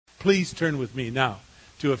Please turn with me now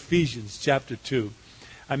to Ephesians chapter 2.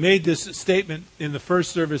 I made this statement in the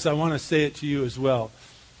first service. I want to say it to you as well.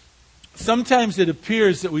 Sometimes it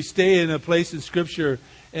appears that we stay in a place in Scripture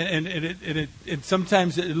and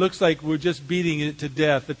sometimes it looks like we're just beating it to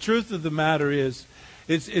death. The truth of the matter is,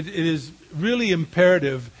 it is really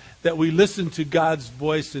imperative that we listen to God's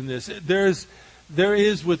voice in this. There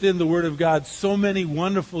is within the Word of God so many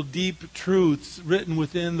wonderful, deep truths written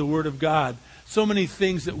within the Word of God. So many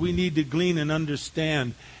things that we need to glean and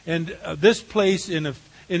understand. And this place in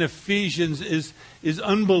Ephesians is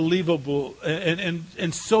unbelievable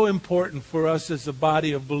and so important for us as a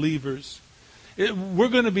body of believers. We're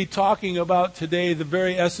going to be talking about today the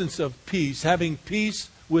very essence of peace, having peace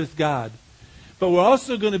with God. But we're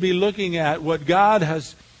also going to be looking at what God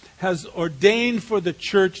has ordained for the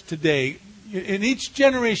church today. In each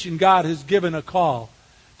generation, God has given a call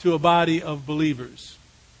to a body of believers.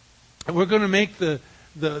 And we're going to make the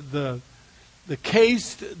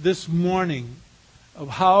case this morning of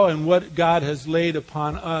how and what God has laid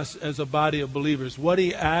upon us as a body of believers, what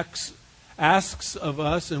He asks of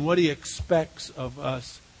us and what He expects of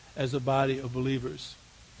us as a body of believers.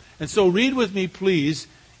 And so read with me, please,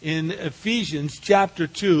 in Ephesians chapter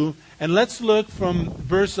 2, and let's look from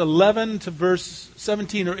verse 11 to verse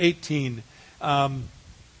 17 or 18. And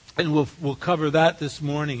we'll cover that this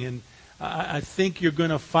morning. And I think you're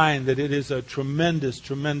going to find that it is a tremendous,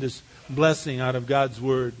 tremendous blessing out of God's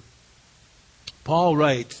Word. Paul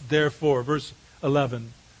writes, therefore, verse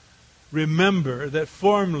 11, remember that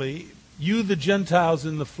formerly you, the Gentiles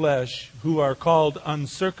in the flesh, who are called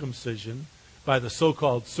uncircumcision by the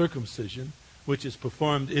so-called circumcision, which is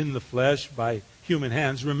performed in the flesh by human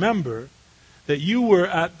hands, remember that you were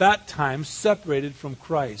at that time separated from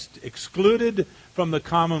Christ, excluded from the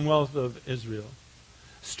commonwealth of Israel,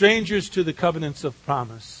 strangers to the covenants of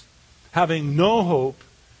promise, having no hope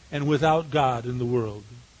and without God in the world.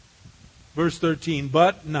 Verse 13,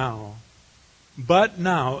 but now,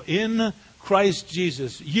 in Christ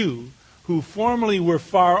Jesus, you, who formerly were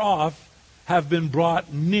far off, have been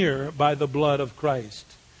brought near by the blood of Christ.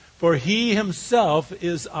 For He Himself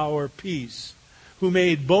is our peace, who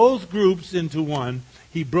made both groups into one.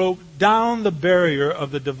 He broke down the barrier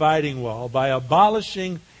of the dividing wall by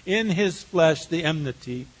abolishing in His flesh the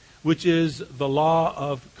enmity, which is the law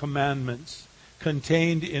of commandments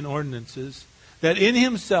contained in ordinances, that in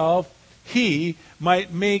Himself He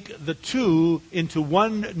might make the two into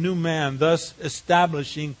one new man, thus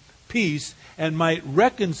establishing peace, and might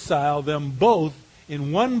reconcile them both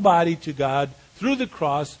in one body to God through the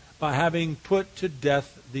cross, by having put to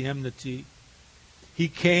death the enmity. He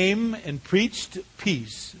came and preached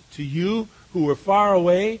peace to you who were far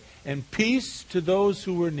away, and peace to those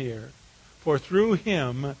who were near. For through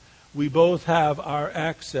Him we both have our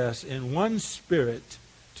access in one Spirit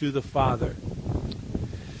to the Father.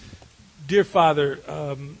 Dear Father,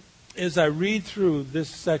 as I read through this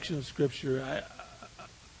section of Scripture,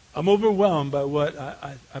 I'm overwhelmed by what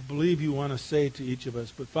I believe you want to say to each of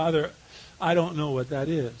us. But Father, I don't know what that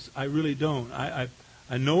is. I really don't. I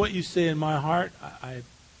know what you say in my heart. I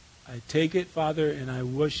take it, Father, and I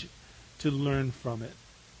wish to learn from it.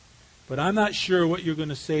 But I'm not sure what you're going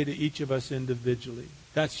to say to each of us individually.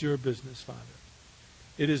 That's your business, Father.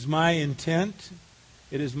 It is my intent,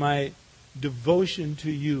 it is my devotion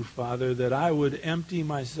to you, Father, that I would empty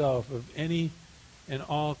myself of any and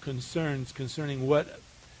all concerns concerning what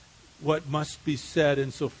must be said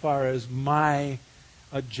insofar as my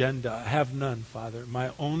agenda. I have none, Father.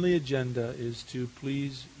 My only agenda is to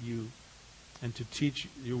please you and to teach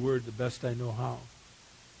your word the best I know how.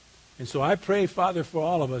 And so I pray, Father, for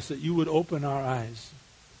all of us that you would open our eyes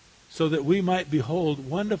so that we might behold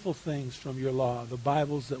wonderful things from your law, the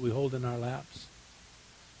Bibles that we hold in our laps.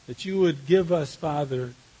 That you would give us,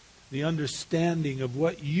 Father, the understanding of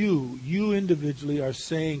what you individually are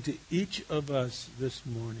saying to each of us this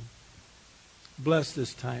morning. Bless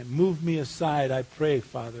this time. Move me aside, I pray,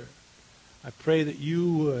 Father. I pray that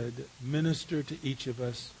you would minister to each of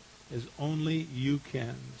us as only you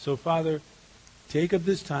can. So, Father, take up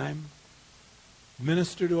this time.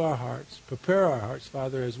 Minister to our hearts. Prepare our hearts,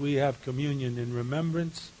 Father, as we have communion in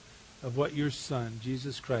remembrance of what your Son,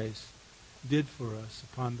 Jesus Christ, did for us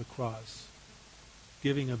upon the cross.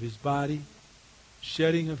 Giving of His body,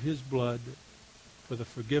 shedding of His blood for the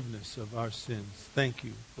forgiveness of our sins. Thank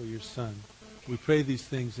you for your Son. We pray these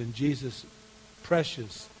things in Jesus'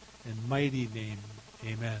 precious and mighty name.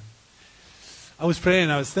 Amen. I was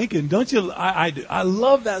praying, I was thinking, don't you, I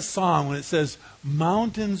love that song when it says,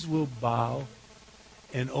 mountains will bow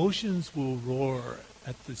and oceans will roar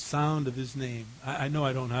at the sound of His name. I know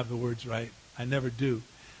I don't have the words right. I never do.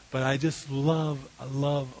 But I love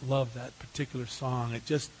that particular song. It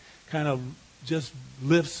just kind of just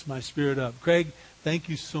lifts my spirit up. Craig, thank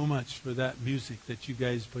you so much for that music that you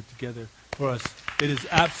guys put together for us. It is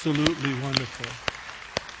absolutely wonderful.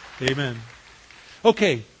 Amen.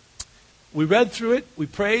 Okay, we read through it. We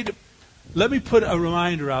prayed. Let me put a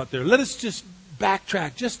reminder out there. Let us just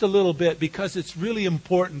backtrack just a little bit because it's really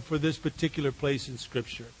important for this particular place in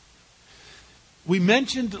Scripture. We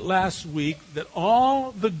mentioned last week that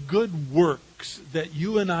all the good works that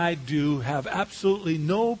you and I do have absolutely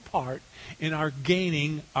no part in our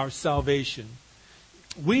gaining our salvation.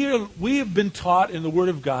 We have been taught in the Word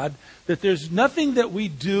of God that there's nothing that we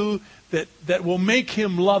do that will make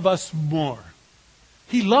Him love us more.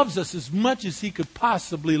 He loves us as much as He could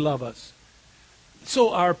possibly love us.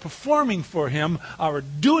 So our performing for Him, our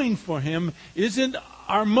doing for Him, isn't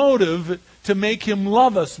our motive to make Him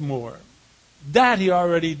love us more. That He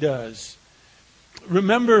already does.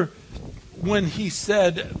 Remember when He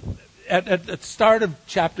said at the start of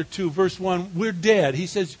chapter 2, verse 1, we're dead. He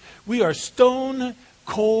says, we are stone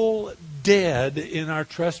cold dead in our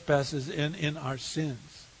trespasses and in our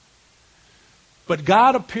sins. But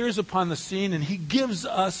God appears upon the scene and He gives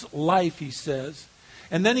us life, He says.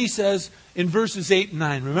 And then He says in verses 8 and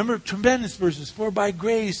 9, remember, tremendous verses, for by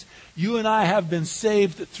grace you and I have been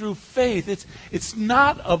saved through faith. It's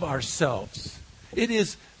not of ourselves.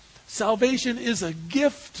 Salvation is a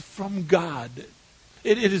gift from God.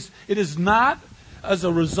 It is not as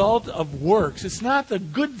a result of works. It's not the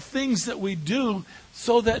good things that we do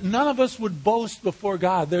so that none of us would boast before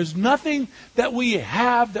God. There's nothing that we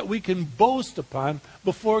have that we can boast upon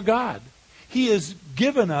before God. He has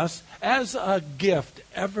given us as a gift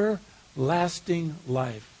everlasting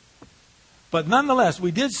life. But nonetheless,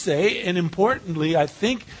 we did say, and importantly, I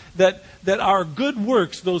think, that our good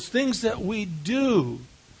works, those things that we do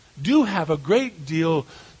have a great deal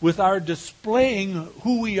with our displaying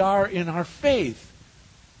who we are in our faith.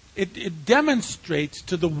 It demonstrates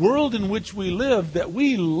to the world in which we live that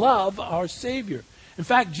we love our Savior. In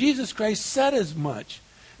fact, Jesus Christ said as much.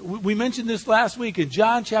 We mentioned this last week in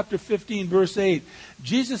John chapter 15, verse 8.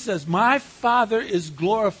 Jesus says, my Father is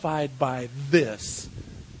glorified by this.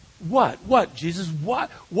 What, Jesus?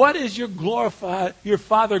 What is your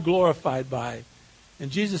Father glorified by?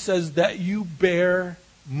 And Jesus says that you bear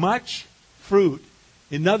much fruit.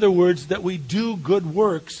 In other words, that we do good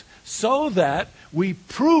works so that we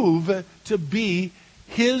prove to be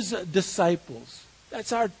His disciples.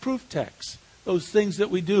 That's our proof text. Those things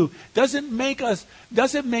that we do doesn't make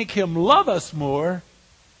Him love us more.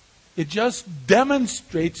 It just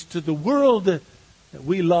demonstrates to the world that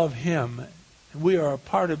we love Him and we are a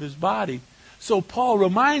part of His body. So Paul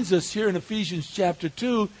reminds us here in Ephesians chapter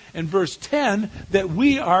 2 and verse 10 that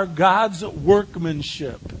we are God's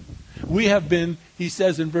workmanship. We have been, he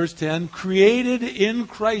says in verse 10, created in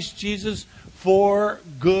Christ Jesus for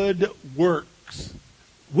good works,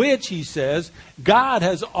 which, he says, God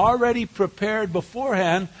has already prepared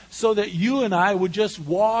beforehand so that you and I would just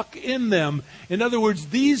walk in them. In other words,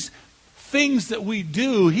 these things that we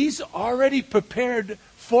do, He's already prepared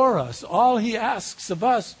for us. All He asks of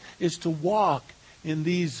us is to walk in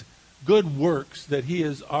these good works that He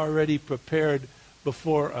has already prepared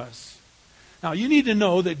before us. Now, you need to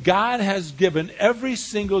know that God has given every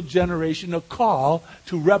single generation a call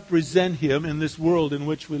to represent Him in this world in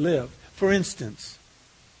which we live. For instance,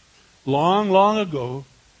 long, long ago,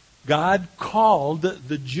 God called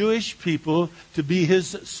the Jewish people to be His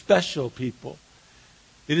special people.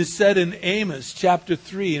 It is said in Amos chapter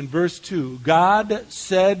 3 and verse 2, God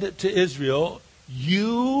said to Israel,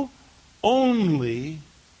 you only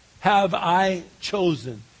have I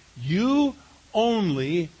chosen. You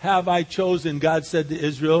only have I chosen, God said to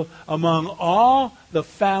Israel, among all the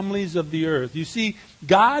families of the earth. You see,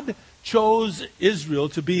 God chose Israel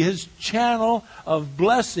to be His channel of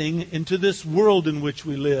blessing into this world in which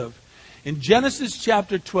we live. In Genesis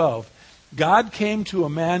chapter 12, God came to a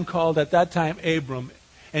man called at that time Abram,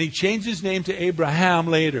 and He changed his name to Abraham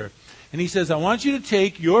later. And He says, I want you to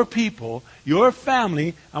take your people, your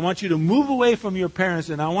family, I want you to move away from your parents,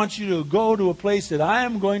 and I want you to go to a place that I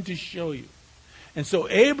am going to show you. And so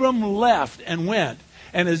Abram left and went.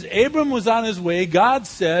 And as Abram was on his way, God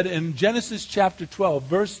said in Genesis chapter 12,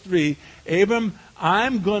 verse 3, Abram,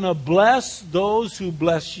 I'm going to bless those who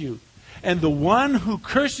bless you. And the one who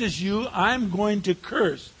curses you, I'm going to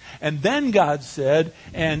curse. And then God said,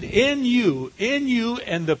 and in you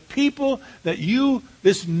and the people that you,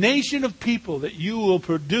 this nation of people that you will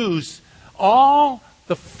produce, all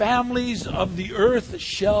the families of the earth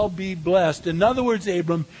shall be blessed. In other words,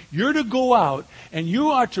 Abram, you're to go out and you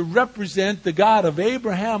are to represent the God of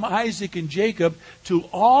Abraham, Isaac, and Jacob to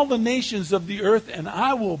all the nations of the earth, and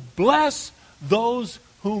I will bless those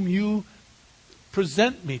whom you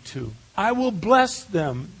present me to. I will bless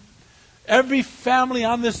them. Every family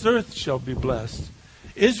on this earth shall be blessed.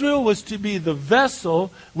 Israel was to be the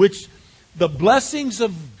vessel which the blessings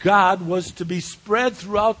of God was to be spread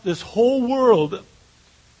throughout this whole world.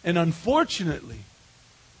 And unfortunately,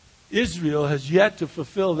 Israel has yet to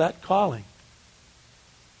fulfill that calling.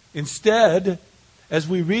 Instead, as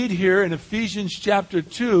we read here in Ephesians chapter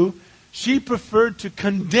 2, she preferred to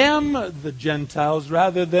condemn the Gentiles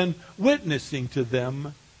rather than witnessing to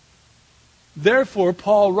them. Therefore,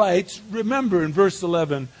 Paul writes, remember in verse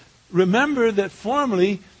 11, remember that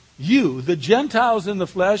formerly you, the Gentiles in the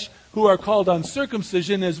flesh, who are called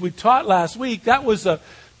uncircumcision, as we taught last week, that was a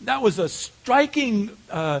striking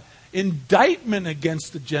indictment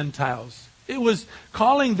against the Gentiles. It was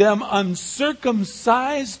calling them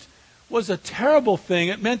uncircumcised was a terrible thing.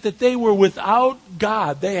 It meant that they were without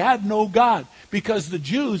God. They had no God. Because the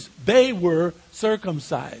Jews, they were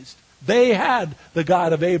circumcised. They had the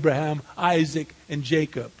God of Abraham, Isaac, and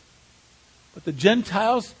Jacob. But the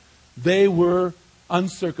Gentiles, they were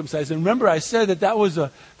uncircumcised. And remember, I said that was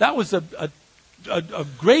a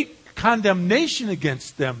great condemnation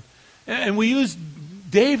against them. And we used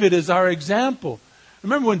David as our example.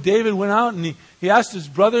 Remember when David went out and he asked his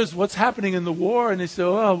brothers what's happening in the war, and they said,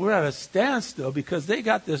 oh, we're at a standstill because they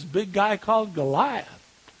got this big guy called Goliath.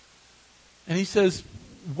 And he says,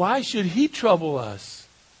 why should he trouble us?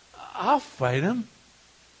 I'll fight him.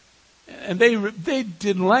 And they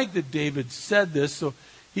didn't like that David said this, so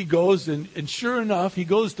he goes, and sure enough, he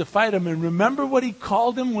goes to fight him. And remember what he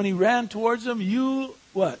called him when he ran towards him? You,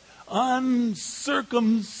 what?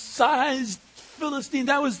 Uncircumcised Philistine.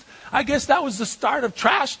 I guess that was the start of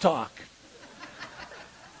trash talk.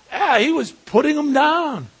 Yeah, he was putting him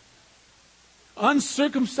down.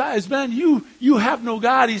 Uncircumcised, man, you have no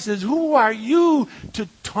God. He says, who are you to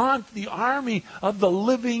taunt the army of the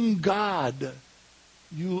living God?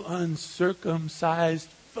 You uncircumcised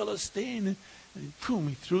Philistine. And boom,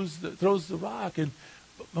 he throws the rock, and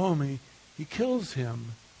boom, he kills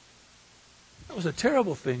him. That was a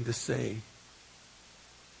terrible thing to say.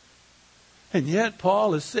 And yet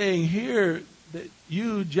Paul is saying here that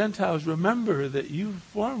you Gentiles remember that you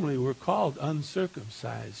formerly were called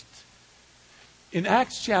uncircumcised. In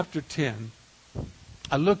Acts chapter 10,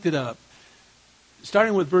 I looked it up.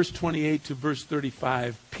 Starting with verse 28 to verse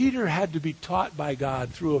 35, Peter had to be taught by God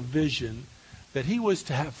through a vision that he was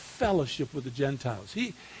to have fellowship with the Gentiles.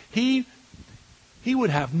 He would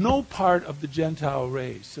have no part of the Gentile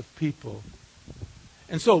race of people.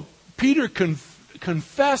 And so Peter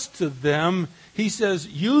confessed to them. He says,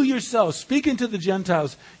 you yourselves, speaking to the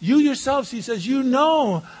Gentiles, you yourselves, he says, you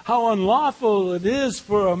know how unlawful it is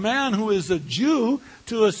for a man who is a Jew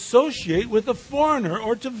to associate with a foreigner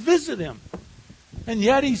or to visit him. And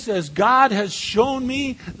yet he says, God has shown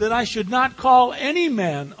me that I should not call any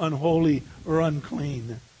man unholy or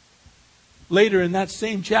unclean. Later in that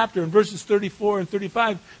same chapter, in verses 34 and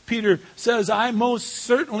 35, Peter says, I most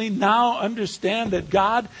certainly now understand that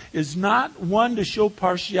God is not one to show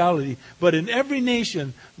partiality, but in every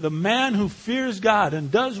nation, the man who fears God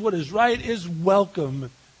and does what is right is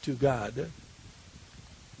welcome to God.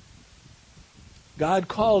 God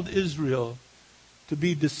called Israel to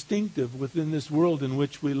be distinctive within this world in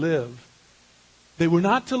which we live. They were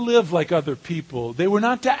not to live like other people. They were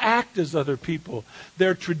not to act as other people.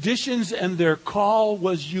 Their traditions and their call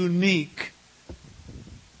was unique.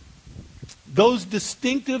 Those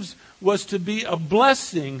distinctives was to be a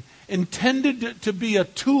blessing, intended to be a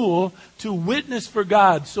tool to witness for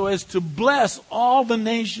God, so as to bless all the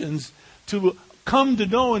nations to come to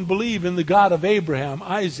know and believe in the God of Abraham,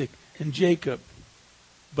 Isaac, and Jacob.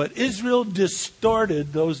 But Israel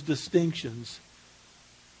distorted those distinctions.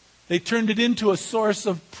 They turned it into a source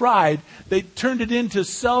of pride. They turned it into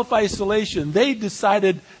self-isolation. They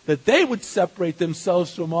decided that they would separate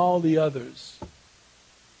themselves from all the others.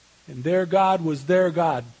 And their God was their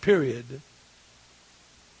God, period.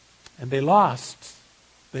 And they lost.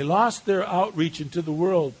 They lost their outreach into the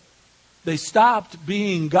world. They stopped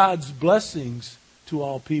being God's blessings to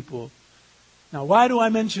all people. Now, why do I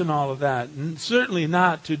mention all of that? And certainly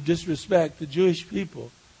not to disrespect the Jewish people.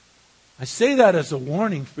 I say that as a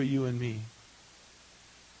warning for you and me.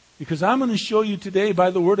 Because I'm going to show you today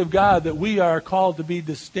by the Word of God that we are called to be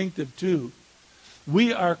distinctive too.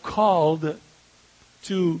 We are called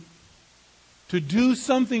to do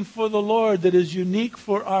something for the Lord that is unique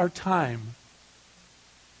for our time.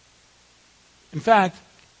 In fact,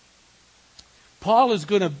 Paul is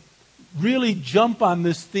going to really jump on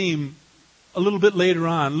this theme a little bit later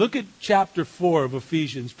on. Look at chapter 4 of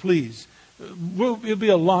Ephesians, please. It'll be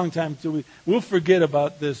a long time till we'll forget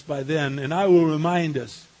about this by then, and I will remind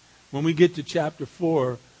us when we get to chapter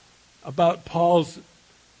 4 about Paul's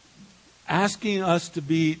asking us to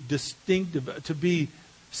be distinctive, to be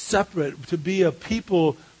separate, to be a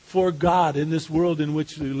people for God in this world in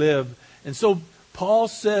which we live. And so Paul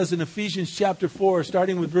says in Ephesians chapter 4,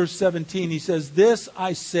 starting with verse 17, he says, "This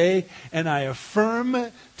I say and I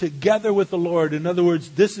affirm together with the Lord." In other words,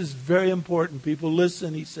 this is very important, people.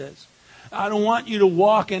 Listen, he says. I don't want you to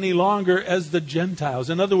walk any longer as the Gentiles.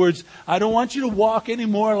 In other words, I don't want you to walk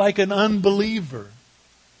anymore like an unbeliever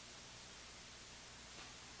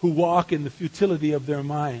who walk in the futility of their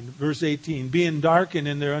mind. Verse 18, being darkened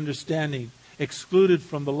in their understanding, excluded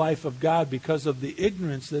from the life of God because of the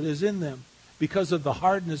ignorance that is in them, because of the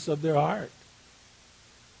hardness of their heart.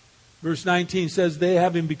 Verse 19 says, they,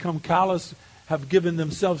 having become callous, have given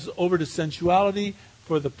themselves over to sensuality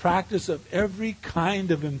for the practice of every kind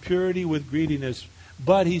of impurity with greediness.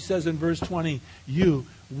 But, he says in verse 20,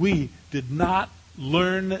 we did not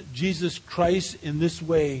learn Jesus Christ in this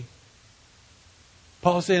way.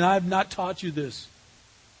 Paul's saying, I have not taught you this.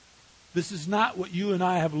 This is not what you and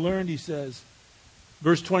I have learned, he says.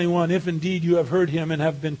 Verse 21, if indeed you have heard him and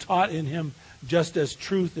have been taught in him, just as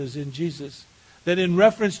truth is in Jesus, that in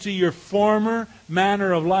reference to your former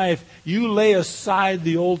manner of life, you lay aside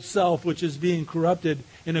the old self, which is being corrupted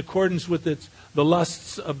in accordance with the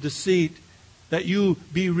lusts of deceit, that you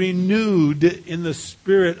be renewed in the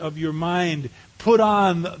spirit of your mind. Put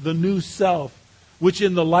on the new self, which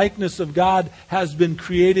in the likeness of God has been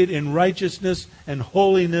created in righteousness and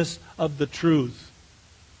holiness of the truth.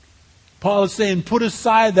 Paul is saying, put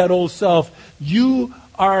aside that old self. You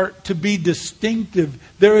are to be distinctive.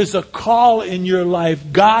 There is a call in your life.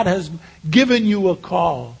 God has given you a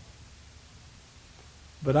call.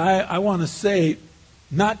 But I want to say,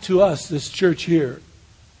 not to us, this church here,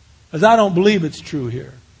 as I don't believe it's true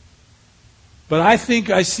here. But I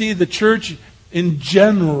think I see the church in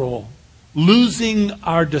general losing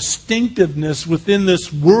our distinctiveness within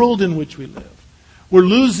this world in which we live. We're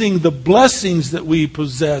losing the blessings that we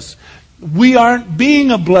possess. We aren't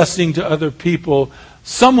being a blessing to other people,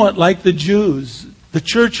 somewhat like the Jews, the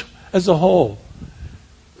church as a whole.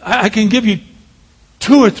 I can give you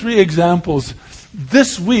 2 or 3 examples.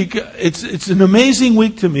 This week, it's an amazing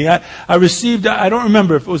week to me. I received, I don't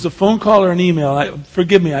remember if it was a phone call or an email.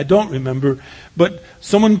 Forgive me, I don't remember. But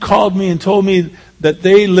someone called me and told me that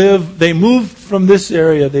they moved from this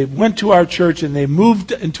area. They went to our church and they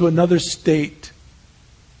moved into another state.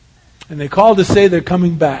 And they called to say they're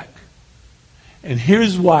coming back. And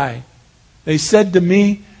here's why. They said to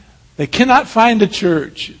me, they cannot find a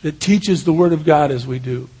church that teaches the Word of God as we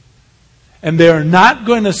do. And they are not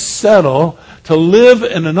going to settle to live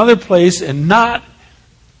in another place and not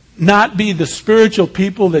be the spiritual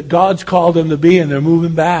people that God's called them to be, and they're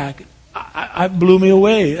moving back. I blew me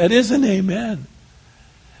away. That is an amen.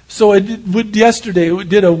 So yesterday we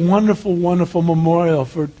did a wonderful, wonderful memorial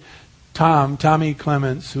for Tommy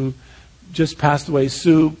Clements, who just passed away.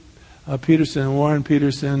 Sue Peterson, Warren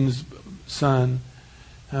Peterson's son.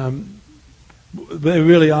 They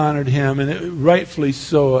really honored him, and rightfully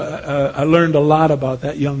so. I learned a lot about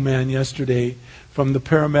that young man yesterday from the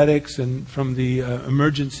paramedics and from the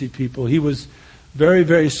emergency people. He was very,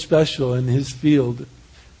 very special in his field,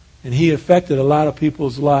 and he affected a lot of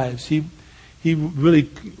people's lives. He really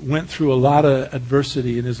went through a lot of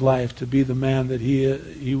adversity in his life to be the man that he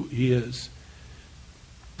is.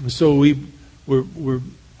 And so we're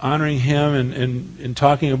honoring him and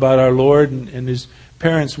talking about our Lord, and his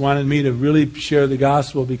parents wanted me to really share the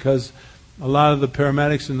gospel, because a lot of the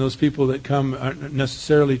paramedics and those people that come aren't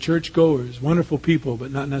necessarily churchgoers. Wonderful people,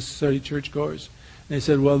 but not necessarily churchgoers. And they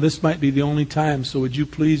said, well, this might be the only time, so would you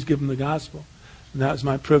please give them the gospel? And that was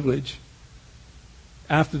my privilege.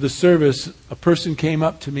 After the service, a person came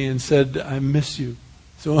up to me and said, I miss you.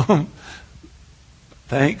 So,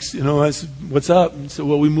 thanks. I said, what's up? And so,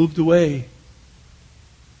 well, we moved away.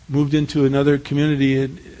 Moved into another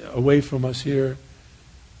community away from us here.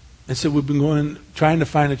 And so we've been trying to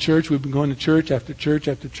find a church. We've been going to church after church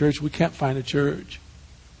after church. We can't find a church.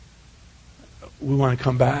 We want to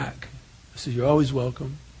come back. I said, you're always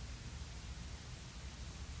welcome.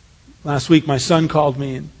 Last week my son called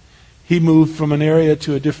me, and he moved from an area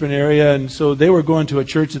to a different area. And so they were going to a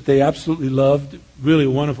church that they absolutely loved. Really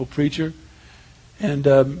a wonderful preacher. And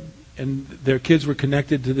their kids were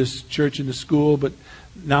connected to this church in the school, but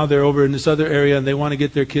now they're over in this other area, and they want to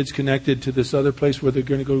get their kids connected to this other place where they're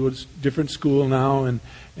going to go to a different school now.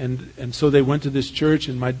 And so they went to this church,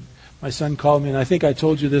 and my son called me, and I think I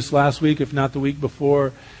told you this last week, if not the week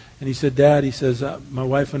before. And he said, Dad, he says, my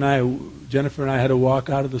wife and I, Jennifer and I, had to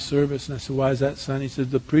walk out of the service. And I said, why is that, son? He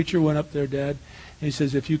said, the preacher went up there, Dad. And he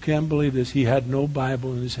says, if you can't believe this, he had no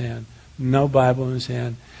Bible in his hand. No Bible in his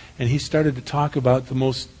hand. And he started to talk about the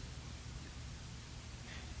most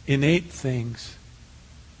innate things.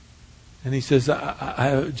 And he says,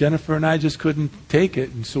 Jennifer and I just couldn't take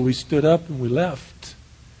it. And so we stood up and we left.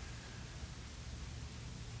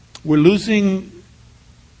 We're losing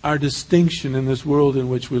our distinction in this world in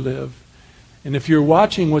which we live. And if you're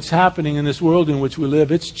watching what's happening in this world in which we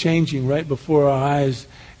live, it's changing right before our eyes.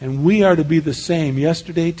 And we are to be the same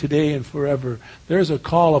yesterday, today, and forever. There's a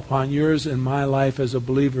call upon yours and my life as a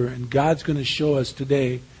believer. And God's going to show us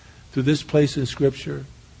today through this place in Scripture.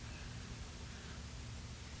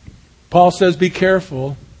 Paul says, be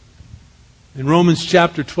careful. In Romans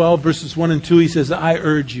chapter 12, verses 1 and 2, he says, I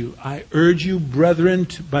urge you, brethren,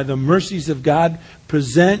 by the mercies of God,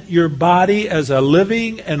 present your body as a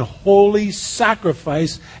living and holy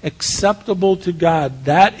sacrifice acceptable to God.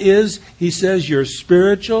 That is, he says, your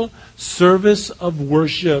spiritual service of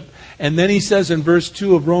worship. And then he says in verse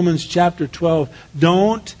 2 of Romans chapter 12,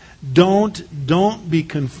 don't be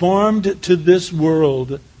conformed to this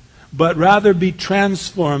world, but rather be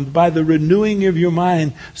transformed by the renewing of your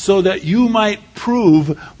mind, so that you might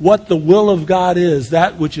prove what the will of God is,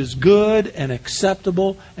 that which is good and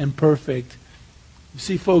acceptable and perfect. You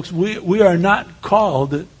see, folks, we are not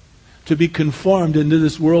called to be conformed into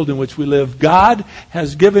this world in which we live. God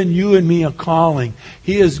has given you and me a calling.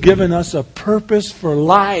 He has given us a purpose for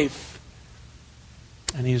life.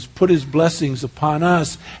 And He has put His blessings upon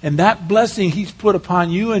us. And that blessing He's put upon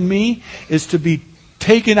you and me is to be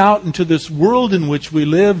taken out into this world in which we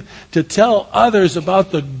live to tell others about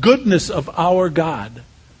the goodness of our God.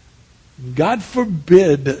 God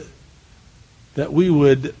forbid that we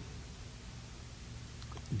would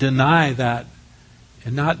deny that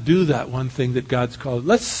and not do that one thing that God's called.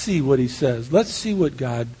 Let's see what He says. Let's see what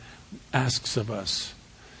God asks of us.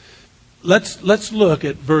 Let's look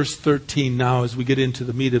at verse 13 now as we get into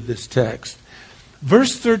the meat of this text.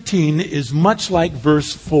 Verse 13 is much like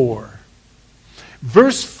verse 4.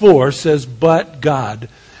 Verse 4 says, but God.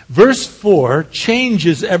 Verse 4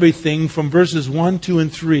 changes everything from verses 1, 2,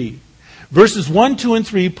 and 3. Verses 1, 2, and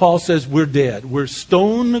 3, Paul says we're dead. We're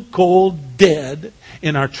stone cold dead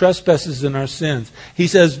in our trespasses and our sins. He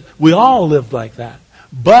says we all lived like that.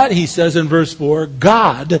 But, he says in verse 4,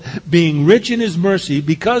 God, being rich in His mercy,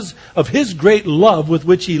 because of His great love with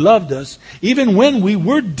which He loved us, even when we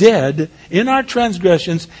were dead in our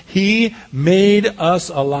transgressions, He made us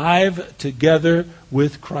alive together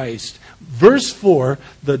with Christ. Verse 4,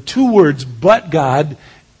 the two words, but God,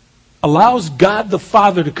 allows God the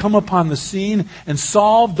Father to come upon the scene and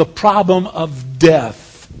solve the problem of death.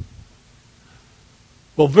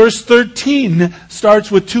 Well, verse 13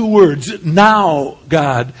 starts with two words, now,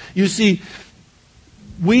 God. You see,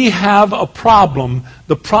 we have a problem.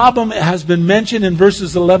 The problem has been mentioned in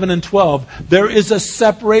verses 11 and 12. There is a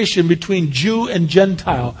separation between Jew and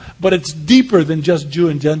Gentile, but it's deeper than just Jew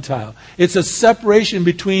and Gentile. It's a separation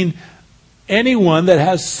between anyone that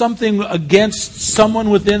has something against someone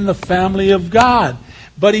within the family of God.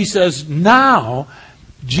 But he says, now,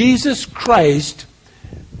 Jesus Christ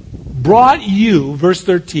brought you, verse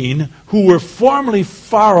 13, who were formerly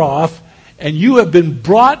far off, and you have been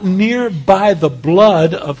brought near by the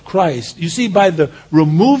blood of Christ. You see, by the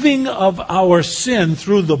removing of our sin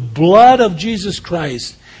through the blood of Jesus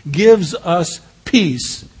Christ gives us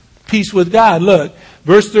peace. Peace with God. Look,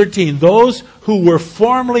 verse 13, those who were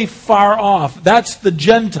formerly far off, that's the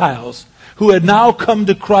Gentiles who had now come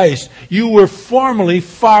to Christ. You were formerly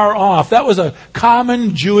far off. That was a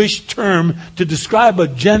common Jewish term to describe a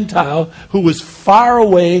Gentile who was far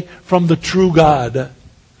away from the true God.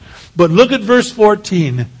 But look at verse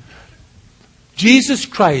 14. Jesus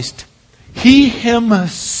Christ, He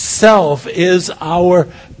Himself is our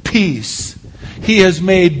peace. He has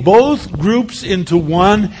made both groups into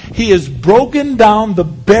one. He has broken down the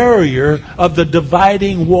barrier of the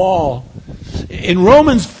dividing wall. In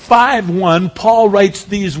Romans 5:1, Paul writes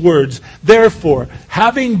these words, therefore,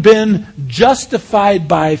 having been justified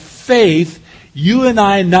by faith, you and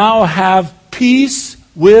I now have peace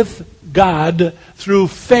with God through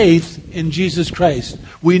faith in Jesus Christ.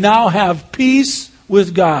 We now have peace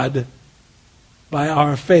with God by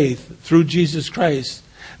our faith through Jesus Christ.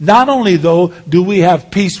 Not only, though, do we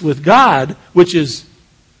have peace with God, which is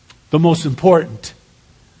the most important,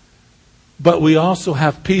 but we also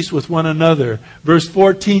have peace with one another. Verse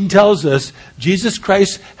 14 tells us Jesus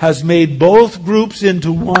Christ has made both groups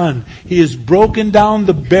into one. He has broken down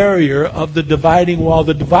the barrier of the dividing wall.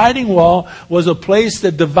 The dividing wall was a place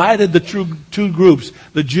that divided the two groups.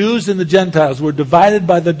 The Jews and the Gentiles were divided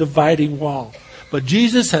by the dividing wall. But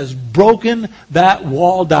Jesus has broken that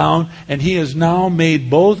wall down, and He has now made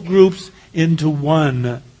both groups into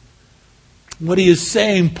one. What he is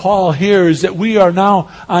saying, Paul, here is that we are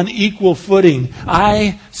now on equal footing.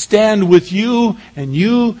 I stand with you and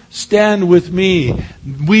you stand with me.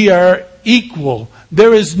 We are equal.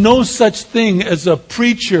 There is no such thing as a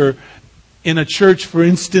preacher in a church, for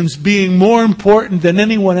instance, being more important than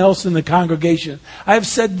anyone else in the congregation. I've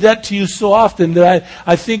said that to you so often that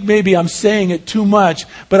I think maybe I'm saying it too much,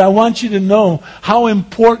 but I want you to know how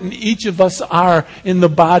important each of us are in the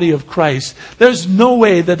body of Christ. There's no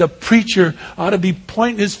way that a preacher ought to be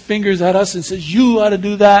pointing his fingers at us and says, you ought to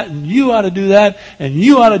do that, and you ought to do that, and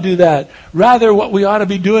you ought to do that. Rather, what we ought to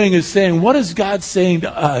be doing is saying, what is God saying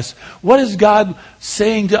to us? What is God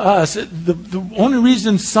saying to us? The only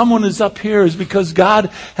reason someone is up here is because God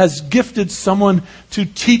has gifted someone to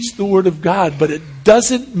teach the Word of God, but it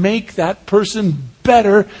doesn't make that person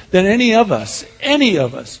better than any of us. Any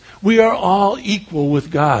of us. We are all equal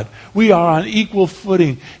with God. We are on equal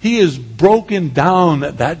footing. He has broken down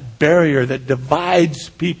that barrier that divides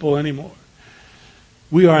people anymore.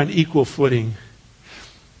 We are on equal footing.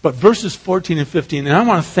 But verses 14 and 15, and I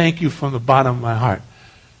want to thank you from the bottom of my heart.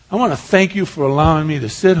 I want to thank you for allowing me to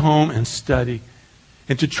sit home and study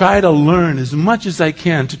and to try to learn as much as I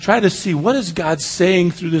can, to try to see what is God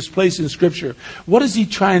saying through this place in Scripture. What is He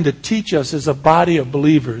trying to teach us as a body of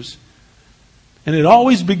believers? And it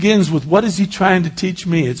always begins with, what is He trying to teach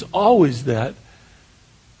me? It's always that.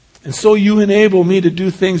 And so you enable me to do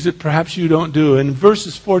things that perhaps you don't do. And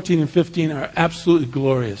verses 14 and 15 are absolutely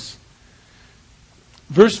glorious.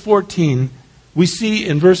 Verse 14, we see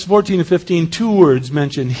in verse 14 and 15 two words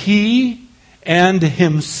mentioned, He and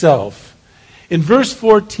Himself. In verse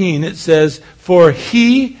 14 it says, for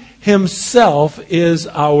He Himself is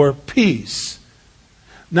our peace.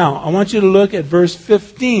 Now, I want you to look at verse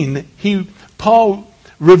 15. Paul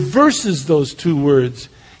reverses those two words.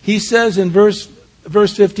 He says in verse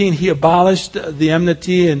 15, He abolished the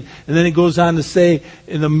enmity, and then he goes on to say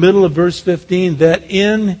in the middle of verse 15 that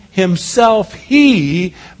in Himself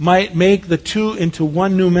He might make the two into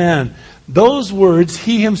one new man. Those words,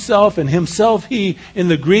 He Himself and Himself He, in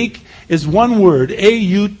the Greek is one word,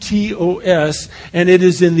 A-U-T-O-S, and it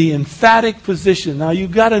is in the emphatic position. Now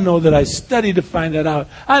you've got to know that I studied to find that out.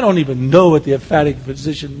 I don't even know what the emphatic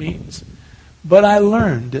position means, but I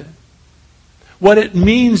learned. What it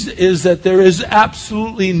means is that there is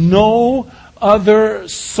absolutely no other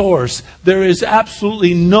source. There is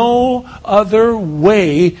absolutely no other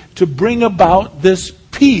way to bring about this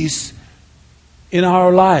peace in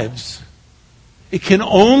our lives. It can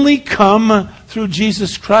only come through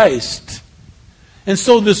Jesus Christ. And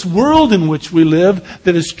so this world in which we live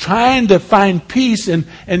that is trying to find peace, and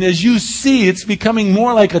as you see, it's becoming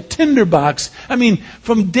more like a tinderbox. I mean,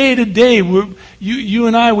 from day to day, you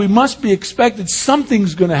and I, we must be expected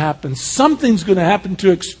something's going to happen. Something's going to happen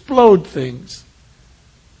to explode things.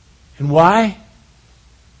 And why?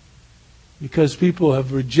 Because people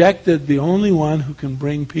have rejected the only one who can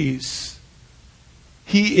bring peace.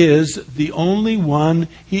 He is the only one.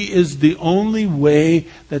 He is the only way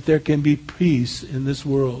that there can be peace in this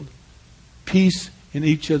world. Peace in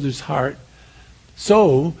each other's heart.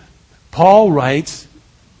 So, Paul writes,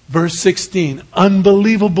 verse 16,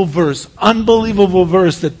 unbelievable verse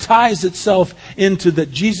that ties itself into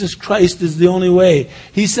that Jesus Christ is the only way.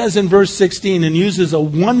 He says in verse 16, and uses a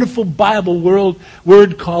wonderful Bible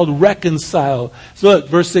word called reconcile. So look,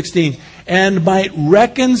 verse 16, and might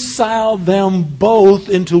reconcile them both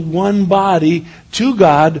into one body to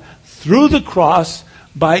God through the cross,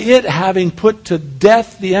 by it having put to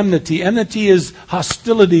death the enmity. Enmity is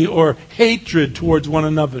hostility or hatred towards one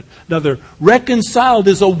another. Reconciled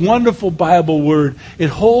is a wonderful Bible word. It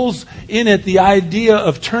holds in it the idea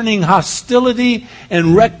of turning hostility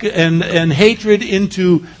and hatred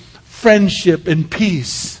into friendship and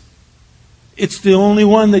peace. It's the only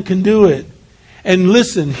one that can do it. And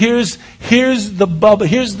listen, here's the bubble.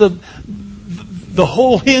 Here's the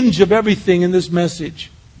whole hinge of everything in this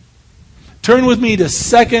message. Turn with me to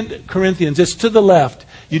 2 Corinthians. It's to the left.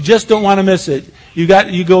 You just don't want to miss it. You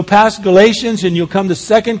go past Galatians and you'll come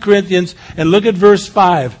to 2 Corinthians and look at verse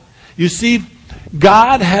 5. You see,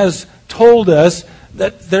 God has told us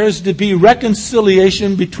that there is to be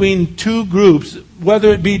reconciliation between two groups, whether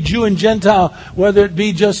it be Jew and Gentile, whether it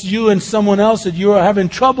be just you and someone else that you are having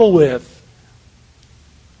trouble with.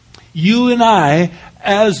 You and I,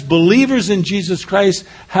 as believers in Jesus Christ,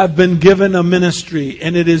 have been given a ministry,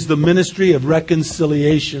 and it is the ministry of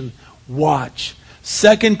reconciliation. Watch.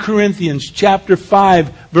 2 Corinthians chapter 5,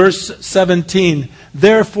 verse 17.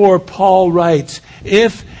 Therefore, Paul writes,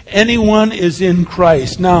 if anyone is in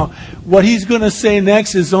Christ. Now, what he's going to say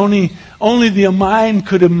next is only the mind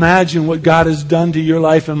could imagine what God has done to your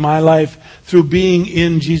life and my life through being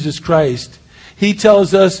in Jesus Christ. He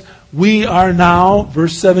tells us we are now,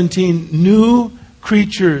 verse 17, new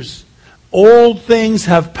creatures. Old things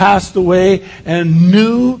have passed away and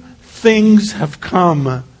new things have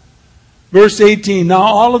come. Verse 18, now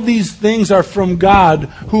all of these things are from God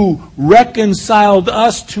who reconciled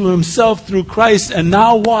us to himself through Christ. And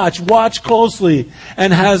now watch closely,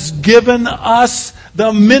 and has given us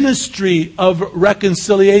the ministry of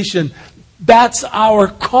reconciliation. That's our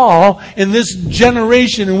call in this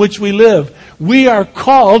generation in which we live. We are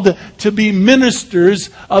called to be ministers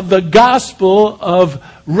of the gospel of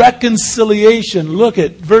reconciliation. Look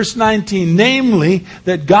at verse 19. Namely,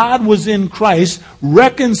 that God was in Christ,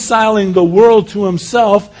 reconciling the world to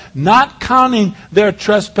himself, not counting their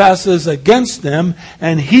trespasses against them,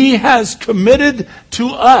 and he has committed to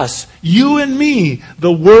us, you and me,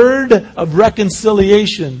 the word of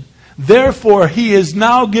reconciliation. Therefore, he has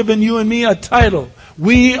now given you and me a title.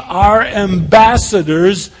 We are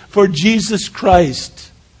ambassadors for Jesus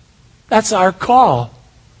Christ. That's our call.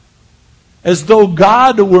 As though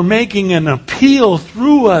God were making an appeal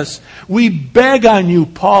through us. We beg on you,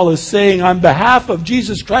 Paul is saying, on behalf of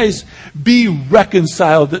Jesus Christ, be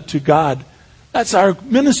reconciled to God. That's our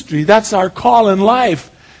ministry. That's our call in life.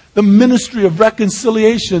 The ministry of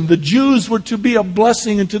reconciliation. The Jews were to be a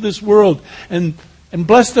blessing into this world. And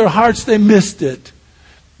bless their hearts, they missed it.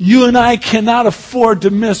 You and I cannot afford to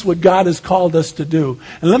miss what God has called us to do.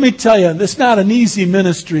 And let me tell you, it's not an easy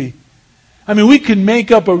ministry. I mean, we can make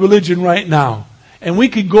up a religion right now. And we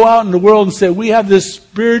could go out in the world and say, we have this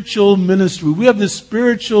spiritual ministry. We have this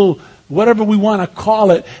spiritual, whatever we want to call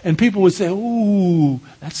it. And people would say, ooh,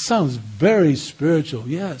 that sounds very spiritual.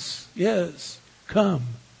 Yes, come.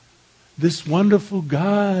 This wonderful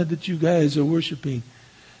God that you guys are worshiping.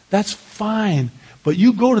 That's fine. But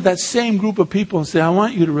you go to that same group of people and say, I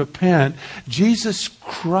want you to repent. Jesus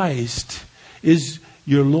Christ is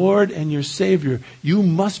your Lord and your Savior. You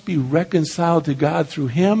must be reconciled to God through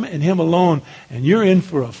him and him alone. And you're in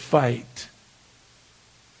for a fight.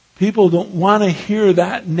 People don't want to hear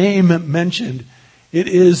that name mentioned. It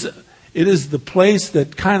is the place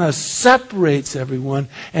that kind of separates everyone.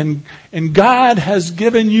 And God has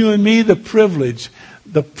given you and me the privilege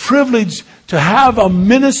to have a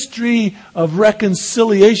ministry of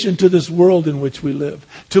reconciliation to this world in which we live.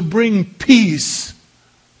 To bring peace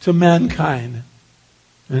to mankind.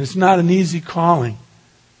 And it's not an easy calling.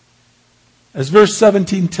 As verse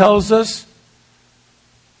 17 tells us,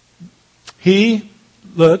 he,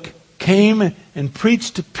 came and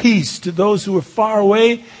preached peace to those who were far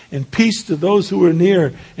away and peace to those who were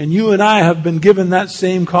near. And you and I have been given that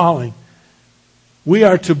same calling. We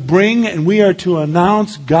are to bring and we are to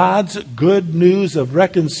announce God's good news of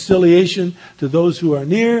reconciliation to those who are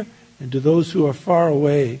near and to those who are far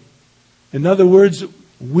away. In other words,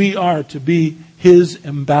 we are to be his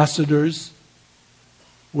ambassadors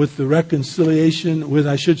with the reconciliation, with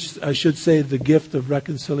I should say the gift of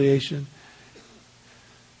reconciliation.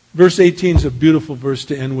 Verse 18 is a beautiful verse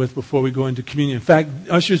to end with before we go into communion. In fact,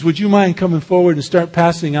 ushers, would you mind coming forward and start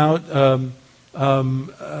passing out the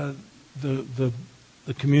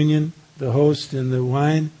communion, the host and the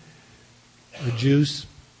wine, the juice?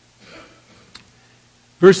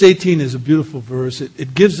 Verse 18 is a beautiful verse.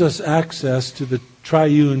 It gives us access to the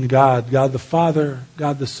triune God, God the Father,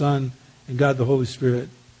 God the Son, and God the Holy Spirit.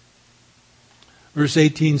 Verse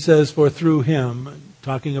 18 says, for through him,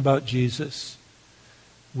 talking about Jesus,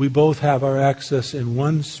 we both have our access in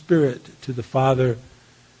one Spirit to the Father.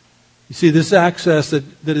 You see, this access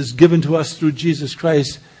that is given to us through Jesus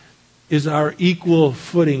Christ is our equal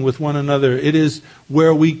footing with one another. It is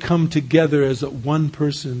where we come together as one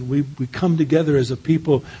person. We come together as a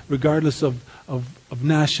people, regardless of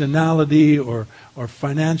nationality or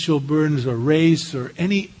financial burdens or race or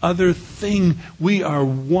any other thing. We are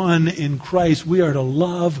one in Christ. We are to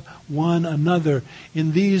love one another.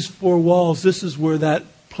 In these four walls, this is where that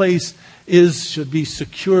place should be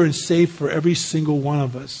secure and safe for every single one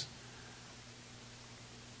of us.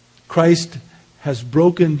 Christ has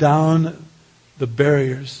broken down the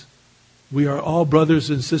barriers. We are all brothers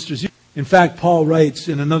and sisters. In fact, Paul writes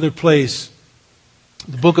in another place,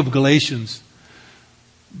 the book of Galatians,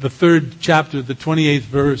 the 3rd chapter, the 28th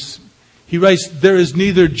verse. He writes, there is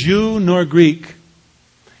neither Jew nor Greek.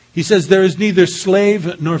 He says there is neither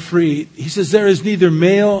slave nor free. He says there is neither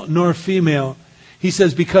male nor female. He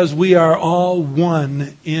says because we are all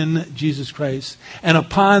one in Jesus Christ. And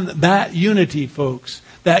upon that unity, folks,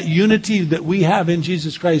 that unity that we have in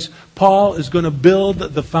Jesus Christ, Paul is going to build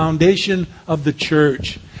the foundation of the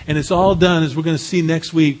church. And it's all done, as we're going to see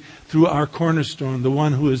next week, through our cornerstone, the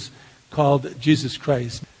one who is called Jesus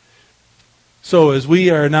Christ. So as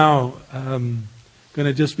we are now going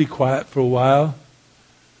to just be quiet for a while,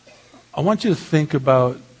 I want you to think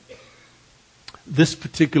about this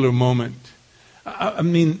particular moment. I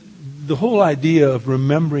mean, the whole idea of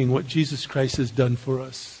remembering what Jesus Christ has done for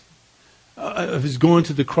us, of His going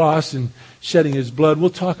to the cross and shedding His blood. We'll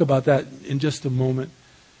talk about that in just a moment.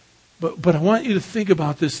 But I want you to think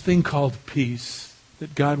about this thing called peace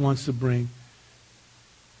that God wants to bring.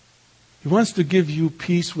 He wants to give you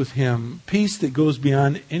peace with Him, peace that goes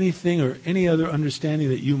beyond anything or any other understanding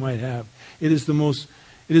that you might have. It is the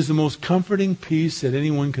most comforting peace that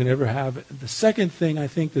anyone can ever have. The second thing I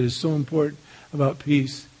think that is so important about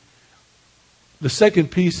peace, the second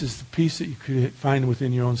peace is the peace that you could find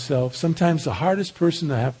within your own self. Sometimes the hardest person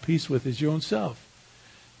to have peace with is your own self.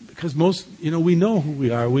 Because we know who we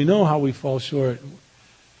are. We know how we fall short.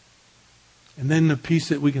 And then the peace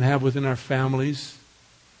that we can have within our families,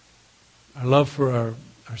 our love for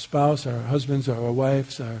our spouse, our husbands, our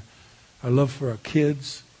wives, our love for our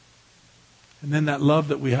kids. And then that love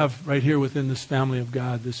that we have right here within this family of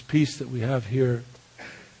God, this peace that we have here.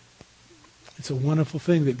 It's a wonderful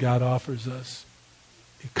thing that God offers us.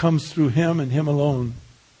 It comes through Him and Him alone.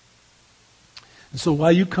 And so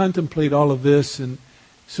while you contemplate all of this, and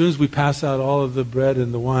as soon as we pass out all of the bread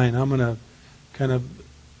and the wine, I'm going to kind of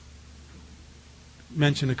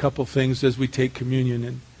mention a couple things as we take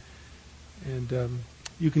communion. And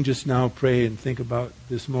you can just now pray and think about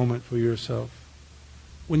this moment for yourself.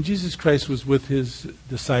 When Jesus Christ was with His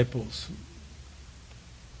disciples,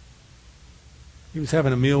 He was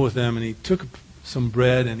having a meal with them, and He took some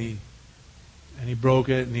bread and he broke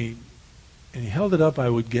it and he held it up, I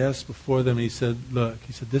would guess, before them. And He said, "Look,"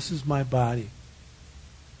 He said, "this is my body.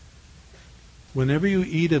 Whenever you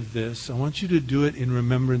eat of this, I want you to do it in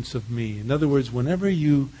remembrance of me." In other words, whenever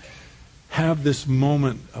you have this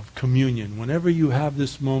moment of communion, whenever you have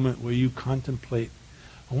this moment where you contemplate,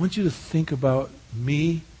 I want you to think about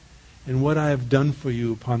me and what I have done for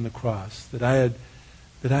you upon the cross, that I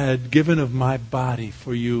had given of my body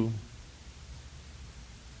for you.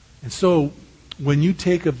 And so, when you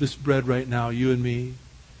take of this bread right now, you and me,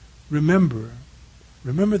 remember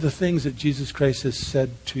the things that Jesus Christ has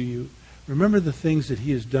said to you. Remember the things that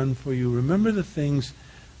He has done for you. Remember the things,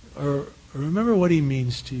 or remember what He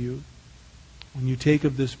means to you. When you take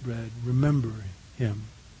of this bread, remember Him.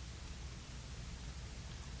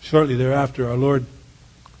 Shortly thereafter, our Lord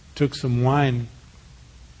took some wine,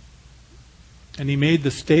 and He made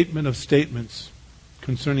the statement of statements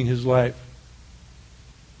concerning His life.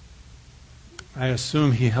 I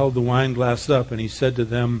assume He held the wine glass up and He said to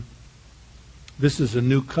them, "This is a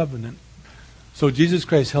new covenant." So Jesus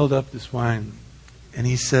Christ held up this wine and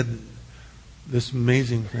He said this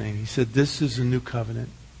amazing thing. He said, "This is a new covenant.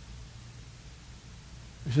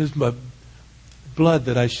 This is my blood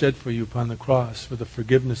that I shed for you upon the cross for the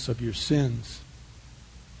forgiveness of your sins."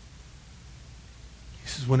 He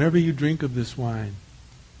says, whenever you drink of this wine,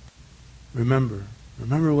 remember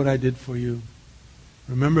what I did for you.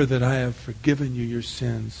 Remember that I have forgiven you your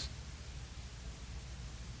sins.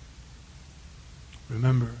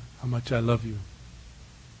 Remember how much I love you.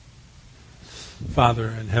 Father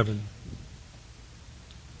in heaven,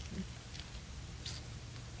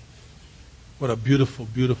 what a beautiful,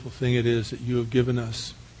 beautiful thing it is that you have given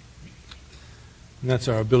us. And that's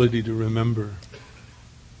our ability to remember.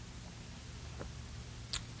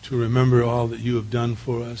 To remember all that you have done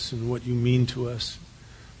for us and what you mean to us.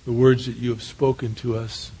 The words that you have spoken to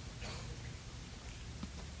us.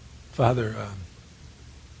 Father,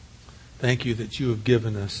 thank you that you have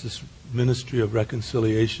given us this ministry of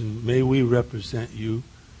reconciliation. May we represent you.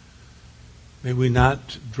 May we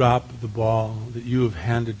not drop the ball that you have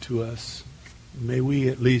handed to us. May we,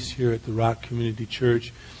 at least here at the Rock Community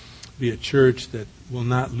Church, be a church that will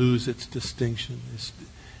not lose its distinction.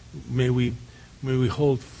 May we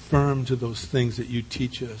hold firm to those things that you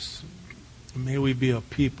teach us. May we be a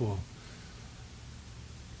people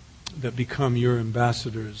that become your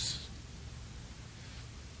ambassadors,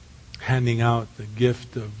 handing out the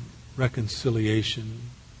gift of reconciliation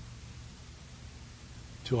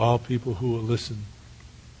to all people who will listen.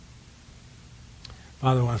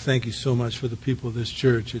 Father, I want to thank you so much for the people of this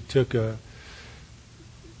church. It took a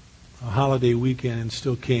holiday weekend and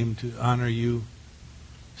still came to honor you.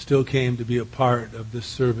 still came to be a part of this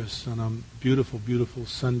service on a beautiful, beautiful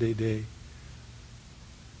Sunday day,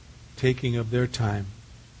 taking of their time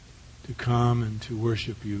to come and to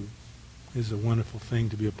worship you is a wonderful thing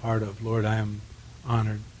to be a part of. Lord, I am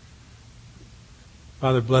honored.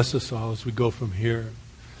 Father, bless us all as we go from here.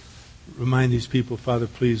 Remind these people, Father,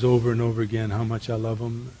 please, over and over again, how much I love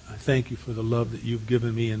them. I thank you for the love that you've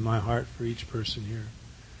given me in my heart for each person here.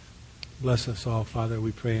 Bless us all, Father,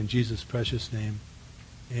 we pray in Jesus' precious name.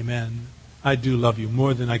 Amen. I do love you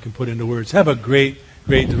more than I can put into words. Have a great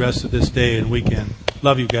the rest of this day and weekend.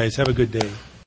 Love you guys. Have a good day.